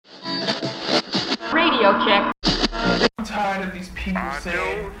audio check. I'm tired of these people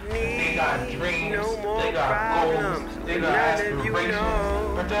saying they got dreams, they got goals, they got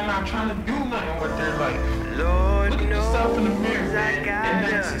aspirations, but they're not trying to do nothing with their life. Look at yourself in the mirror, man,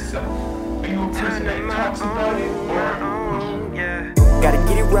 and ask yourself, are you a person that talks about it, or gotta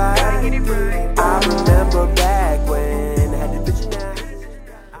get it right. I remember back when I had the vision.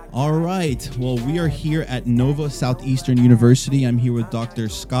 All right. Well, we are here at Nova Southeastern University. I'm here with Dr.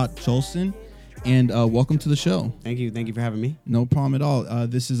 Scott Jolson, and welcome to the show. Thank you. Thank you for having me. No problem at all.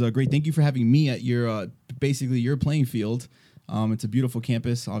 This is great. Thank you for having me at your basically your playing field. It's a beautiful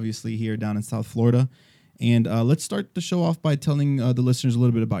campus, obviously, here down in South Florida. And let's start the show off by telling the listeners a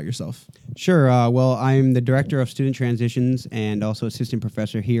little bit about yourself. Sure. Well, I'm the Director of Student Transitions and also Assistant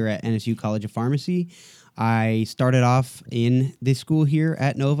Professor here at NSU College of Pharmacy. I started off in this school here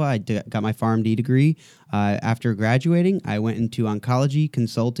at Nova. I got my PharmD degree. After graduating, I went into oncology,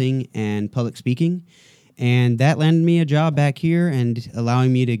 consulting, and public speaking. And that landed me a job back here and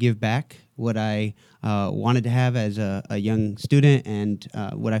allowing me to give back what I wanted to have as a young student and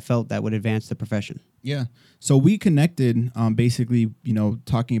what I felt that would advance the profession. Yeah. So we connected basically,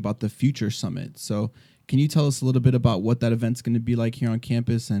 talking about the Future Summit. So can you tell us a little bit about what that event's going to be like here on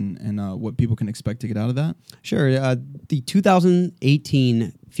campus and what people can expect to get out of that? Sure. The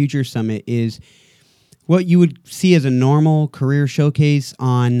 2018 Future Summit is what you would see as a normal career showcase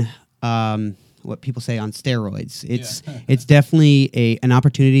on what people say on steroids. It's definitely an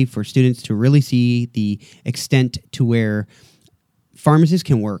opportunity for students to really see the extent to where pharmacists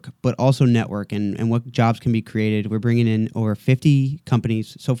can work, but also network and what jobs can be created. We're bringing in over 50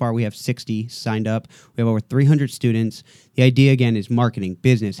 companies. So far, we have 60 signed up. We have over 300 students. The idea, again, is marketing,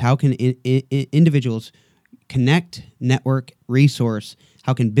 business. How can individuals connect, network, resource?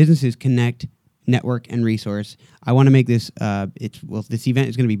 How can businesses connect, network, and resource? I want to make this, this event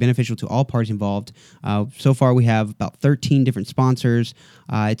is going to be beneficial to all parties involved. So far, we have about 13 different sponsors.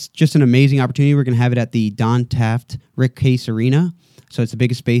 It's just an amazing opportunity. We're going to have it at the Don Taft Rick Case Arena. So it's the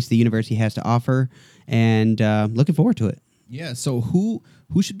biggest space the university has to offer, and looking forward to it. Yeah. So who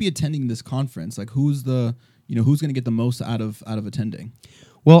should be attending this conference? Like, who's going to get the most out of attending?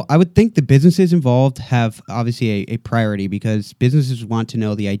 Well, I would think the businesses involved have obviously a priority because businesses want to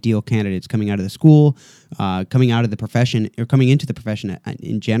know the ideal candidates coming out of the school, coming out of the profession, or coming into the profession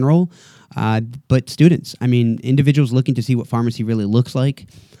in general. But students, individuals looking to see what pharmacy really looks like.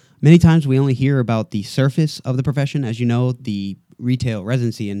 Many times we only hear about the surface of the profession, as you know, the retail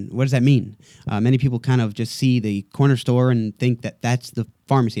residency, and what does that mean? Many people kind of just see the corner store and think that that's the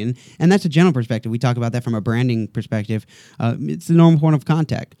pharmacy, and that's a general perspective. We talk about that from a branding perspective. It's the normal point of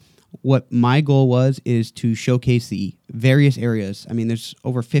contact. What my goal is to showcase the various areas. There's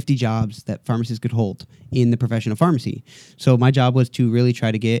over 50 jobs that pharmacists could hold in the profession of pharmacy. So my job was to really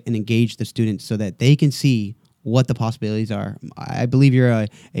try to get and engage the students so that they can see what the possibilities are. I believe you're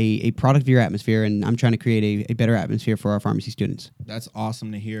a product of your atmosphere, and I'm trying to create a better atmosphere for our pharmacy students. That's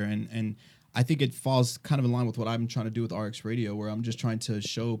awesome to hear, and I think it falls kind of in line with what I'm trying to do with RX Radio, where I'm just trying to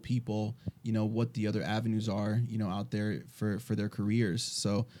show people, what the other avenues are, out there for their careers.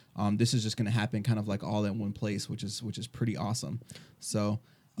 So this is just going to happen kind of like all in one place, which is pretty awesome. So.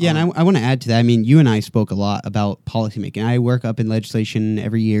 Yeah, and I want to add to that. You and I spoke a lot about policymaking. I work up in legislation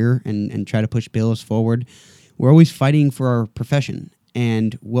every year and try to push bills forward. We're always fighting for our profession.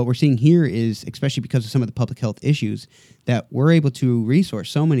 And what we're seeing here is, especially because of some of the public health issues, that we're able to resource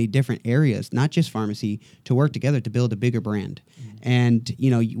so many different areas, not just pharmacy, to work together to build a bigger brand. Mm-hmm.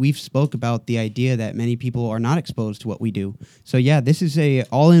 And, we've spoke about the idea that many people are not exposed to what we do. So, yeah, this is a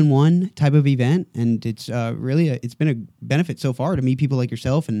all-in-one type of event, and it's it's been a benefit so far to meet people like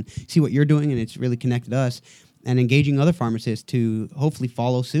yourself and see what you're doing, and it's really connected us and engaging other pharmacists to hopefully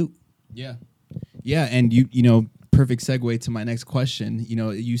follow suit. Yeah. Yeah, and perfect segue to my next question.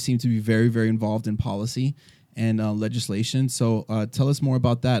 You seem to be very, very involved in policy and legislation. So tell us more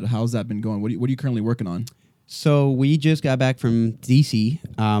about that. How's that been going? What are you currently working on? So we just got back from D.C.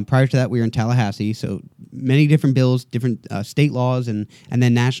 Prior to that, we were in Tallahassee. So many different bills, different state laws, and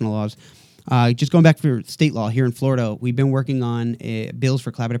then national laws. Just going back for state law here in Florida, we've been working on bills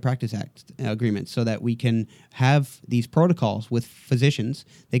for Collaborative Practice Act agreements so that we can have these protocols with physicians.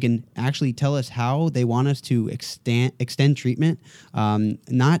 They can actually tell us how they want us to extend treatment,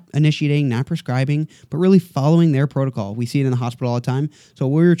 not initiating, not prescribing, but really following their protocol. We see it in the hospital all the time. So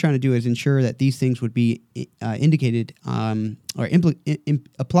what we're trying to do is ensure that these things would be indicated or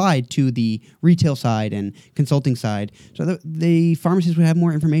applied to the retail side and consulting side so that the pharmacists would have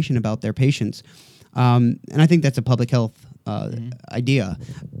more information about their patients. And I think that's a public health idea.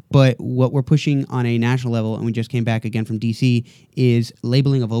 But what we're pushing on a national level, and we just came back again from DC, is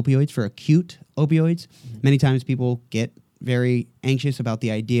labeling of opioids for acute opioids. Many times people get very anxious about the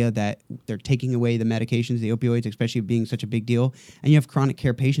idea that they're taking away the medications, the opioids, especially being such a big deal. And you have chronic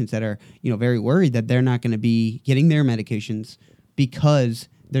care patients that are, very worried that they're not going to be getting their medications because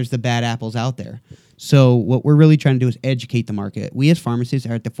there's the bad apples out there. So what we're really trying to do is educate the market. We as pharmacists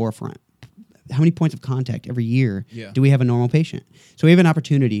are at the forefront. How many points of contact every year do we have a normal patient? So we have an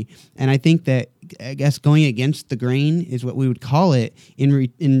opportunity, and I think that, I guess, going against the grain is what we would call it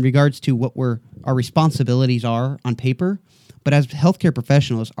in regards to what our responsibilities are on paper. But as healthcare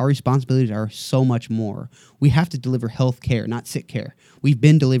professionals, our responsibilities are so much more. We have to deliver health care, not sick care. We've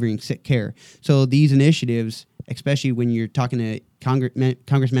been delivering sick care. So these initiatives, especially when you're talking to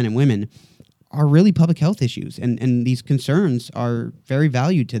congressmen and women, are really public health issues, and these concerns are very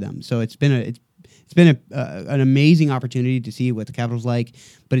valued to them. So it's been an amazing opportunity to see what the Capitol's like,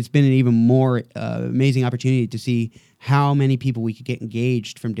 but it's been an even more amazing opportunity to see how many people we could get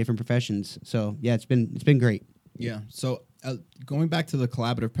engaged from different professions. So yeah, it's been great. Yeah. So going back to the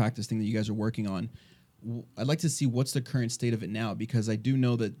collaborative practice thing that you guys are working on, I'd like to see what's the current state of it now, because I do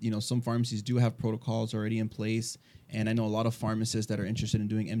know that some pharmacies do have protocols already in place, and I know a lot of pharmacists that are interested in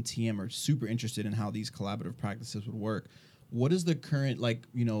doing MTM are super interested in how these collaborative practices would work. What is the current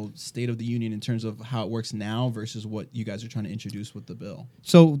state of the union in terms of how it works now versus what you guys are trying to introduce with the bill?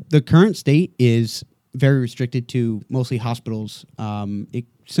 So the current state is very restricted to mostly hospitals.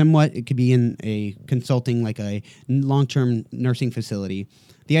 It could be in a consulting, like a long-term nursing facility.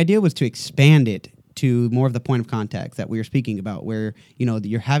 The idea was to expand it to more of the point of contact that we were speaking about, where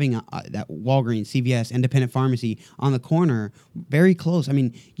you're having that Walgreens, CVS, independent pharmacy on the corner, very close. I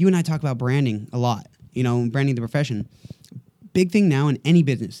mean, you and I talk about branding a lot, branding the profession. Big thing now in any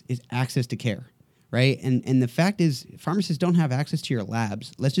business is access to care, right? And the fact is, pharmacists don't have access to your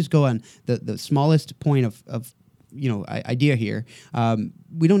labs. Let's just go on the smallest point of idea here.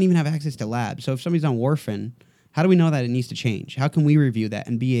 We don't even have access to labs. So if somebody's on warfarin, how do we know that it needs to change? How can we review that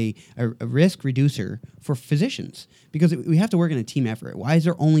and be a risk reducer for physicians? Because we have to work in a team effort. Why is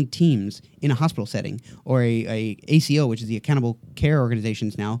there only teams in a hospital setting, or a ACO, which is the Accountable Care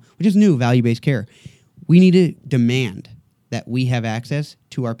Organizations now, which is new, value-based care? We need to demand that we have access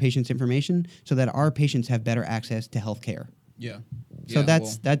to our patients' information so that our patients have better access to health care. Yeah. So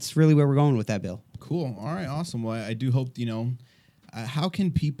that's really where we're going with that bill. Cool. All right. Awesome. Well, I do hope, how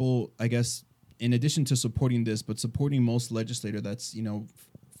can people, I guess, in addition to supporting this, but supporting most legislator that's,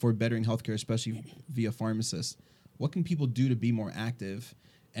 for bettering healthcare, especially via pharmacists, what can people do to be more active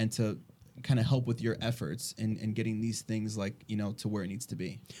and to kind of help with your efforts in getting these things to where it needs to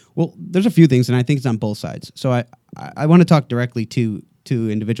be? Well, there's a few things, and I think it's on both sides. So I want to talk directly to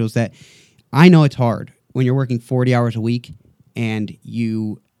individuals that I know it's hard when you're working 40 hours a week and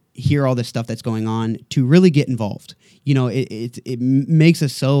you hear all this stuff that's going on to really get involved. It makes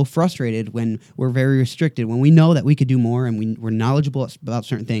us so frustrated when we're very restricted, when we know that we could do more and we're knowledgeable about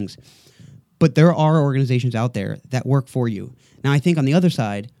certain things. But there are organizations out there that work for you. Now, I think on the other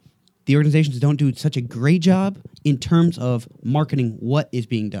side, the organizations don't do such a great job in terms of marketing what is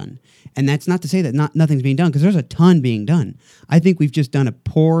being done. And that's not to say that nothing's being done, because there's a ton being done. I think we've just done a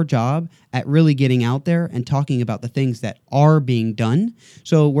poor job at really getting out there and talking about the things that are being done.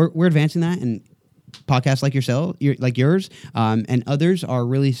 So we're advancing that, and podcasts like yours, and others are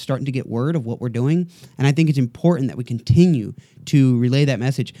really starting to get word of what we're doing. And I think it's important that we continue to relay that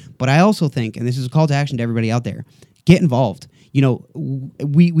message. But I also think, and this is a call to action to everybody out there, get involved.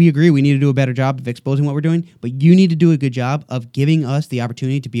 We agree we need to do a better job of exposing what we're doing, but you need to do a good job of giving us the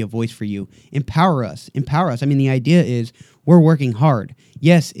opportunity to be a voice for you. Empower us. I mean, the idea is we're working hard.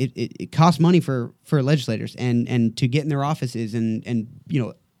 Yes, it costs money for legislators and to get in their offices and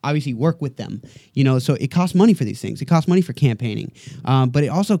obviously work with them, so it costs money for these things. It costs money for campaigning, but it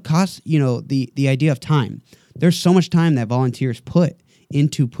also costs, the idea of time. There's so much time that volunteers put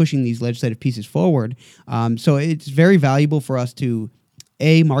into pushing these legislative pieces forward. So it's very valuable for us to,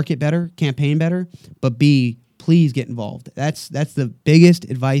 A, market better, campaign better, but B, please get involved. That's the biggest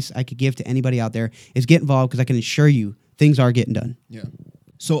advice I could give to anybody out there, is get involved, because I can assure you things are getting done. Yeah.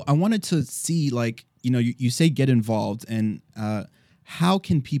 So I wanted to see, you say get involved, and how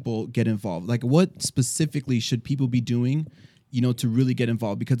can people get involved? What specifically should people be doing to really get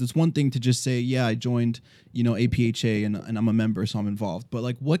involved? Because it's one thing to just say, yeah, I joined, APHA and I'm a member, so I'm involved.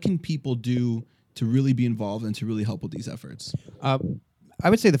 But what can people do to really be involved and to really help with these efforts? I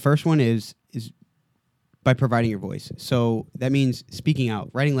would say the first one is by providing your voice. So that means speaking out,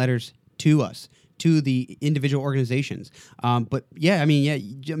 writing letters to us, to the individual organizations. But yeah, I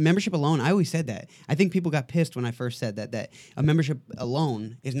mean, membership alone, I always said that. I think people got pissed when I first said that a membership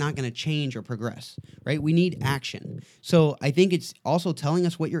alone is not going to change or progress, right? We need action. So I think it's also telling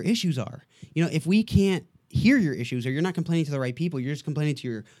us what your issues are. You know, if we can't hear your issues, or you're not complaining to the right people, you're just complaining to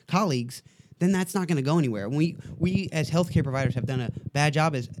your colleagues, then that's not going to go anywhere. We as healthcare providers have done a bad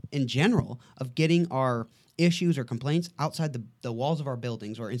job in general of getting our issues or complaints outside the walls of our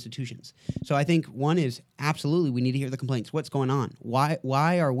buildings or institutions. So I think one is absolutely we need to hear the complaints. What's going on?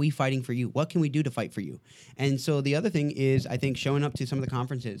 Why are we fighting for you? What can we do to fight for you? And so the other thing is, I think, showing up to some of the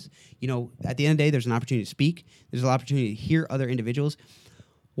conferences. You know, at the end of the day, there's an opportunity to speak. There's an opportunity to hear other individuals.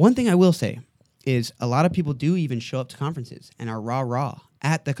 One thing I will say is a lot of people do even show up to conferences and are rah-rah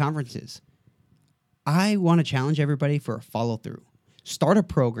at the conferences. I want to challenge everybody for a follow-through. Start a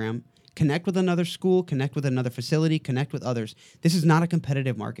program. Connect with another school, connect with another facility, connect with others. This is not a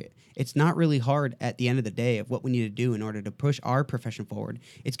competitive market. It's not really hard at the end of the day of what we need to do in order to push our profession forward.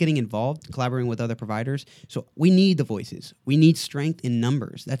 It's getting involved, collaborating with other providers. So we need the voices. We need strength in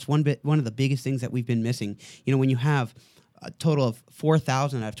numbers. That's one of the biggest things that we've been missing. You know, when you have a total of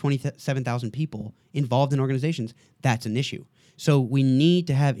 4,000 out of 27,000 people involved in organizations, that's an issue. So we need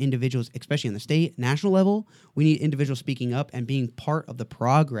to have individuals, especially on the state, national level, we need individuals speaking up and being part of the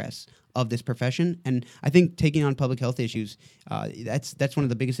progress of this profession. And I think taking on public health issues, that's one of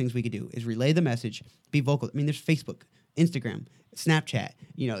the biggest things we could do is relay the message, be vocal. I mean, there's Facebook, Instagram, Snapchat.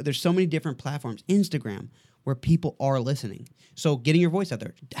 You know, there's so many different platforms, Instagram, where people are listening. So getting your voice out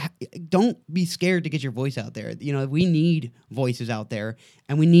there. Don't be scared to get your voice out there. You know, we need voices out there,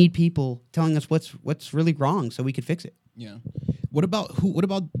 and we need people telling us what's really wrong so we could fix it. Yeah. What about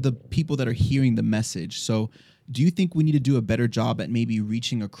the people that are hearing the message? So do you think we need to do a better job at maybe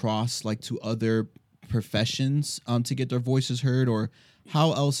reaching across like to other professions to get their voices heard? Or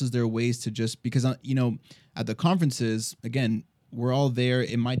how else is there ways to just, because, you know, at the conferences, again, we're all there.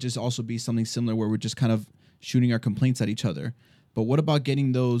 It might just also be something similar where we're just kind of shooting our complaints at each other. But what about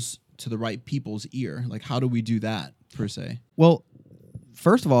getting those to the right people's ear? Like, how do we do that per se? Well,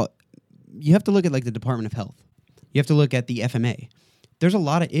 first of all, you have to look at like the Department of Health. You have to look at the FMA. There's a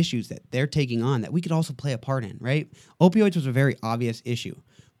lot of issues that they're taking on that we could also play a part in, right? Opioids was a very obvious issue.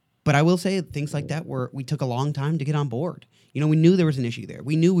 But I will say things like that we took a long time to get on board. You know, we knew there was an issue there.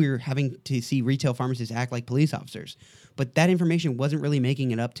 We knew we were having to see retail pharmacists act like police officers. But that information wasn't really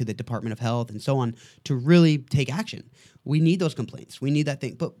making it up to the Department of Health and so on to really take action. We need those complaints. We need that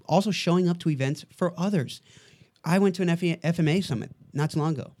thing. But also showing up to events for others. I went to an FMA summit not too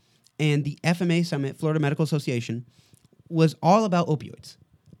long ago. And the FMA Summit, Florida Medical Association, was all about opioids.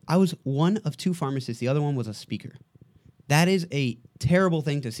 I was one of two pharmacists. The other one was a speaker. That is a terrible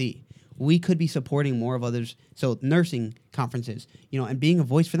thing to see. We could be supporting more of others. So nursing conferences, you know, and being a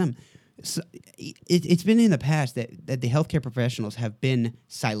voice for them. So it's been in the past that the healthcare professionals have been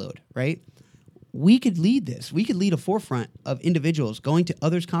siloed, right? We could lead this. We could lead a forefront of individuals going to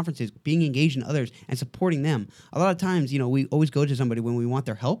others' conferences, being engaged in others, and supporting them. A lot of times, you know, we always go to somebody when we want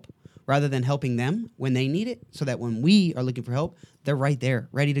their help, rather than helping them when they need it, so that when we are looking for help, they're right there,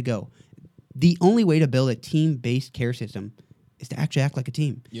 ready to go. The only way to build a team-based care system is to actually act like a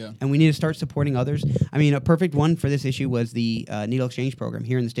team. Yeah. And we need to start supporting others. I mean, a perfect one for this issue was the needle exchange program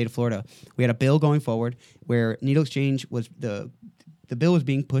here in the state of Florida. We had a bill going forward where needle exchange was the bill was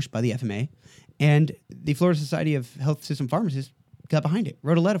being pushed by the FMA, and the Florida Society of Health System Pharmacists got behind it,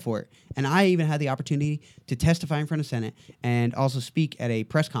 wrote a letter for it. And I even had the opportunity to testify in front of Senate and also speak at a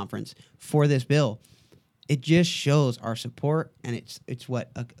press conference for this bill. It just shows our support, and it's what,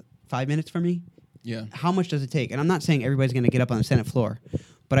 5 minutes for me? Yeah. How much does it take? And I'm not saying everybody's going to get up on the Senate floor,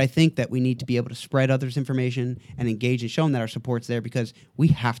 but I think that we need to be able to spread others' information and engage and show them that our support's there, because we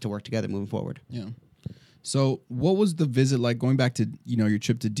have to work together moving forward. Yeah. So what was the visit like, going back to, you know, your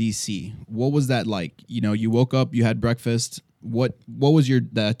trip to DC? What was that like? You know, you woke up, you had breakfast. What was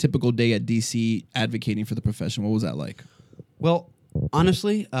the typical day at DC advocating for the profession? What was that like? Well,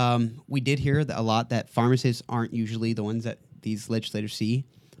 honestly, we did hear a lot that pharmacists aren't usually the ones that these legislators see.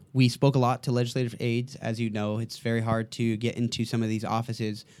 We spoke a lot to legislative aides. As you know, it's very hard to get into some of these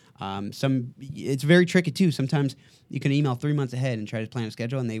offices. It's very tricky, too. Sometimes you can email 3 months ahead and try to plan a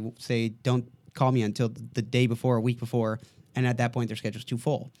schedule, and they say, don't call me until the day before, a week before, and at that point, their schedule's too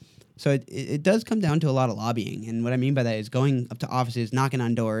full. So it does come down to a lot of lobbying, and what I mean by that is going up to offices, knocking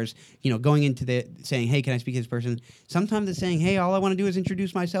on doors, you know, going into saying, hey, can I speak to this person? Sometimes it's saying, hey, all I want to do is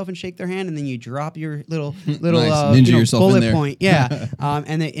introduce myself and shake their hand, and then you drop your little nice. Ninja yourself bullet in there. point, yeah,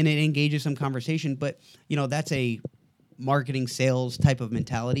 and it engages some conversation. But you know, that's a marketing sales type of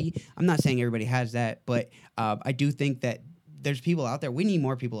mentality. I'm not saying everybody has that, but I do think that there's people out there. We need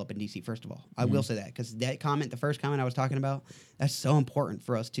more people up in DC. First of all, I will say that, because that comment, the first comment I was talking about, that's so important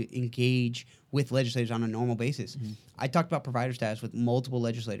for us to engage with legislators on a normal basis. I talked about provider status with multiple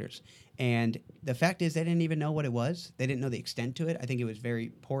legislators, and the fact is they didn't even know what it was. They didn't know the extent to it. I think it was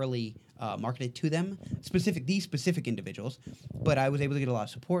very poorly marketed to them, these specific individuals, but I was able to get a lot of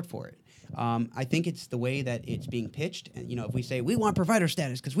support for it. I think it's the way that it's being pitched. And, if we say we want provider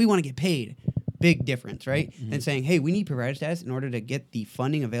status because we want to get paid, big difference, right? Than saying, hey, we need provider status in order to get the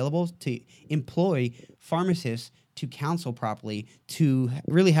funding available to employ pharmacists to counsel properly, to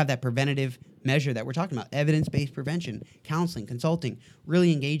really have that preventative measure that we're talking about, evidence-based prevention, counseling, consulting,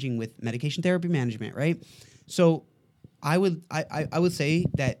 really engaging with medication therapy management, right? So I would say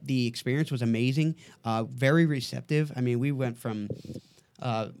that the experience was amazing, very receptive. I mean, we went from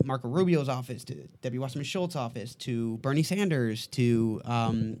Marco Rubio's office to Debbie Wasserman Schultz's office to Bernie Sanders to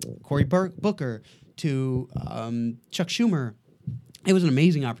Cory Booker to Chuck Schumer. It was an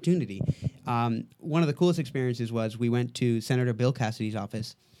amazing opportunity. One of the coolest experiences was we went to Senator Bill Cassidy's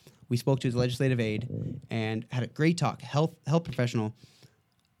office. We spoke to his legislative aide and had a great talk, health professional.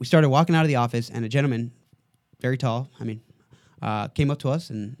 We started walking out of the office, and a gentleman, very tall, came up to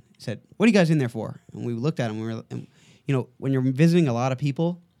us and said, "What are you guys in there for?" And we looked at him. When you're visiting a lot of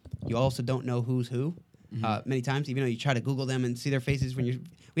people, you also don't know who's who. Many times, even though you try to Google them and see their faces, we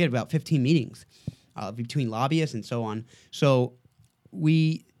had about 15 meetings between lobbyists and so on. So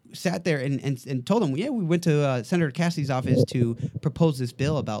we sat there and told him, we went to Senator Cassidy's office to propose this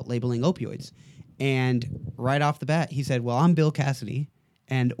bill about labeling opioids. And right off the bat, he said, "Well, I'm Bill Cassidy,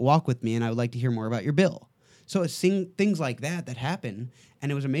 and walk with me, and I would like to hear more about your bill." So it's things like that happen, and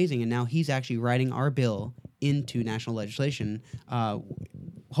it was amazing. And now he's actually writing our bill into national legislation,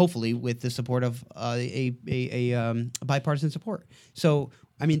 hopefully with the support of a bipartisan support. So,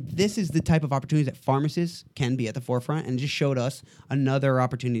 this is the type of opportunities that pharmacists can be at the forefront, and just showed us another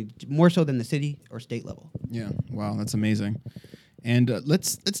opportunity, more so than the city or state level. Yeah, wow, that's amazing. And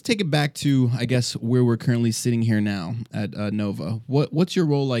let's take it back to, I guess, where we're currently sitting here now at Nova. What's your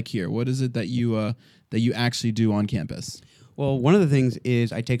role like here? What is it that you actually do on campus? Well, one of the things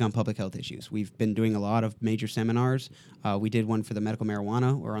is I take on public health issues. We've been doing a lot of major seminars. We did one for the medical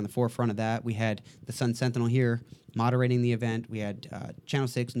marijuana. We're on the forefront of that. We had the Sun Sentinel here moderating the event. We had Channel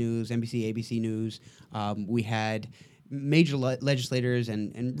 6 News, NBC, ABC News. We had major legislators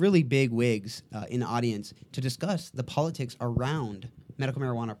and really big wigs in the audience to discuss the politics around medical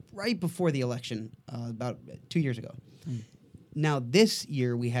marijuana right before the election about 2 years ago. Now, this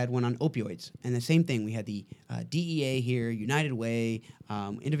year, we had one on opioids, and the same thing. We had the DEA here, United Way,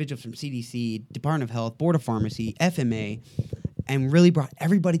 individuals from CDC, Department of Health, Board of Pharmacy, FMA, and really brought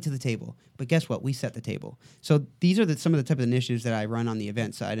everybody to the table. But guess what? We set the table. So these are some of the type of initiatives that I run on the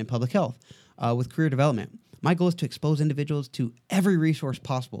event side in public health with career development. My goal is to expose individuals to every resource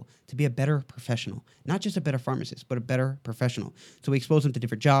possible to be a better professional, not just a better pharmacist, but a better professional. So we expose them to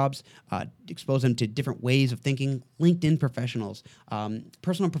different jobs, expose them to different ways of thinking, LinkedIn professionals,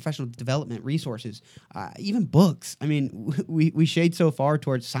 personal and professional development resources, even books. We shade so far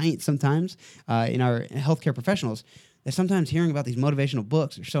towards science sometimes in our healthcare professionals that sometimes hearing about these motivational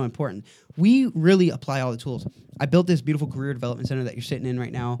books are so important. We really apply all the tools. I built this beautiful career development center that you're sitting in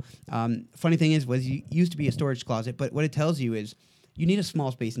right now. Funny thing is, it used to be a storage closet, but what it tells you is you need a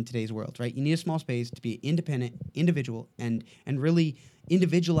small space in today's world, right? You need a small space to be independent, individual, and really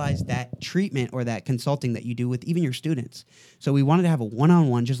individualize that treatment or that consulting that you do with even your students. So we wanted to have a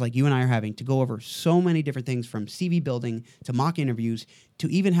one-on-one, just like you and I are having, to go over so many different things, from CV building to mock interviews to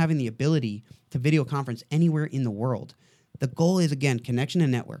even having the ability to video conference anywhere in the world. The goal is, again, connection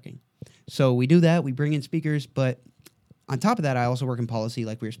and networking. So we do that. We bring in speakers, but on top of that, I also work in policy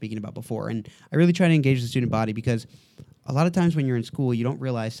like we were speaking about before. And I really try to engage the student body, because a lot of times when you're in school, you don't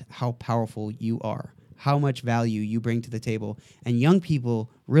realize how powerful you are, how much value you bring to the table. And young people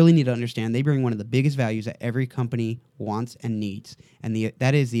really need to understand they bring one of the biggest values that every company wants and needs. And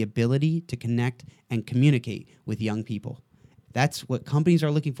that is the ability to connect and communicate with young people. That's what companies are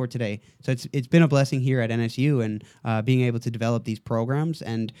looking for today. So it's been a blessing here at NSU and being able to develop these programs.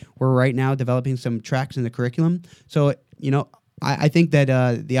 And we're right now developing some tracks in the curriculum. So, I think that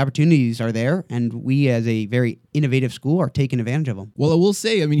the opportunities are there, and we as a very innovative school are taking advantage of them. Well, I will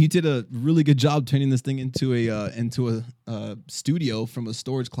say, you did a really good job turning this thing into a studio from a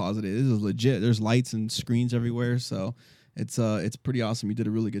storage closet. It is legit. There's lights and screens everywhere, so it's pretty awesome. You did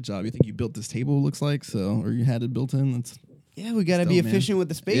a really good job. You think you built this table, it looks like, or you had it built in. Yeah, we got to be efficient with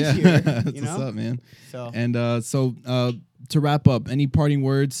the space here. That's what's up, man. So To wrap up, any parting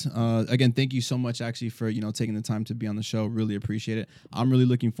words? Again, thank you so much, actually, for taking the time to be on the show. Really appreciate it. I'm really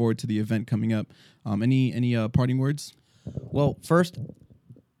looking forward to the event coming up. Any parting words? Well, first,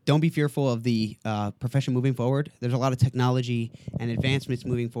 don't be fearful of the profession moving forward. There's a lot of technology and advancements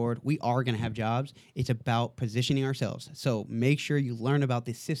moving forward. We are going to have jobs. It's about positioning ourselves. So make sure you learn about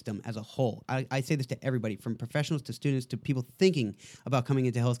the system as a whole. I say this to everybody, from professionals to students to people thinking about coming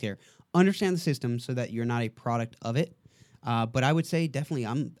into healthcare. Understand the system so that you're not a product of it. But I would say definitely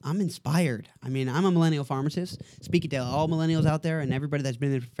I'm inspired. I mean, I'm a millennial pharmacist, speaking to all millennials out there and everybody that's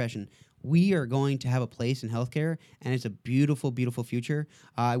been in the profession. We are going to have a place in healthcare, and it's a beautiful, beautiful future.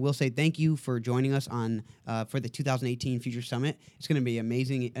 I will say thank you for joining us on for the 2018 Future Summit. It's going to be an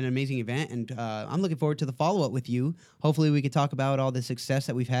amazing event, and I'm looking forward to the follow-up with you. Hopefully, we could talk about all the success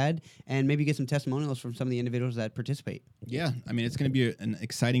that we've had and maybe get some testimonials from some of the individuals that participate. Yeah, I mean, it's going to be an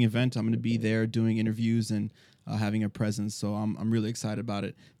exciting event. I'm going to be there doing interviews and having a presence, so I'm really excited about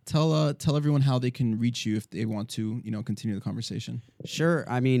it. Tell everyone how they can reach you if they want to, continue the conversation. Sure.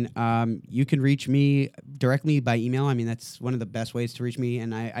 I mean, you can reach me directly by email. I mean, that's one of the best ways to reach me,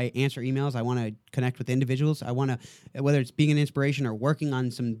 and I answer emails. I want to connect with individuals. I want to, whether it's being an inspiration or working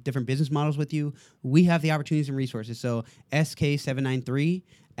on some different business models with you, we have the opportunities and resources. So SK793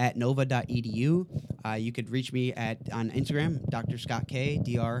 at nova.edu. You could reach me on Instagram, Dr. Scott K,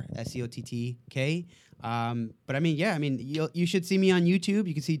 DrScottK. But I mean, yeah, you should see me on YouTube.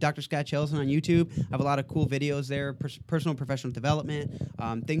 You can see Dr. Scott Chelson on YouTube. I have a lot of cool videos there, personal and professional development,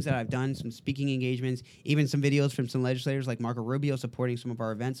 things that I've done, some speaking engagements, even some videos from some legislators like Marco Rubio supporting some of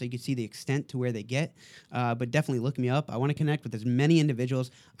our events, so you can see the extent to where they get. But definitely look me up. I want to connect with as many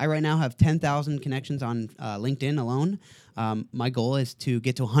individuals. I right now have 10,000 connections on LinkedIn alone. My goal is to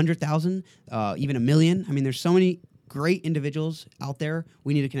get to 100,000, even 1 million. I mean, there's so many great individuals out there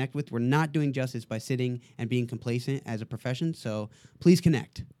we need to connect with. We're not doing justice by sitting and being complacent as a profession, so please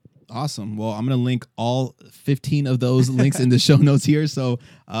connect. Awesome. Well, I'm going to link all 15 of those links in the show notes here, so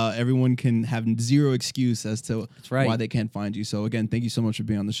everyone can have zero excuse as to why they can't find you. So again, thank you so much for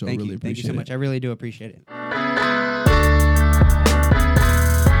being on the show. Thank you so much. I really do appreciate it.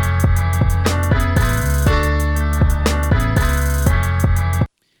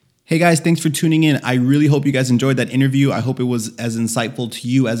 Hey guys, thanks for tuning in. I really hope you guys enjoyed that interview. I hope it was as insightful to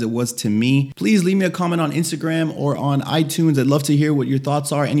you as it was to me. Please leave me a comment on Instagram or on iTunes. I'd love to hear what your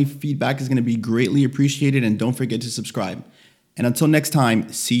thoughts are. Any feedback is going to be greatly appreciated, and don't forget to subscribe. And until next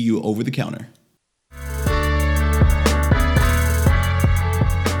time, see you over the counter.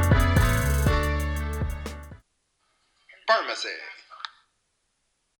 Pharmacy.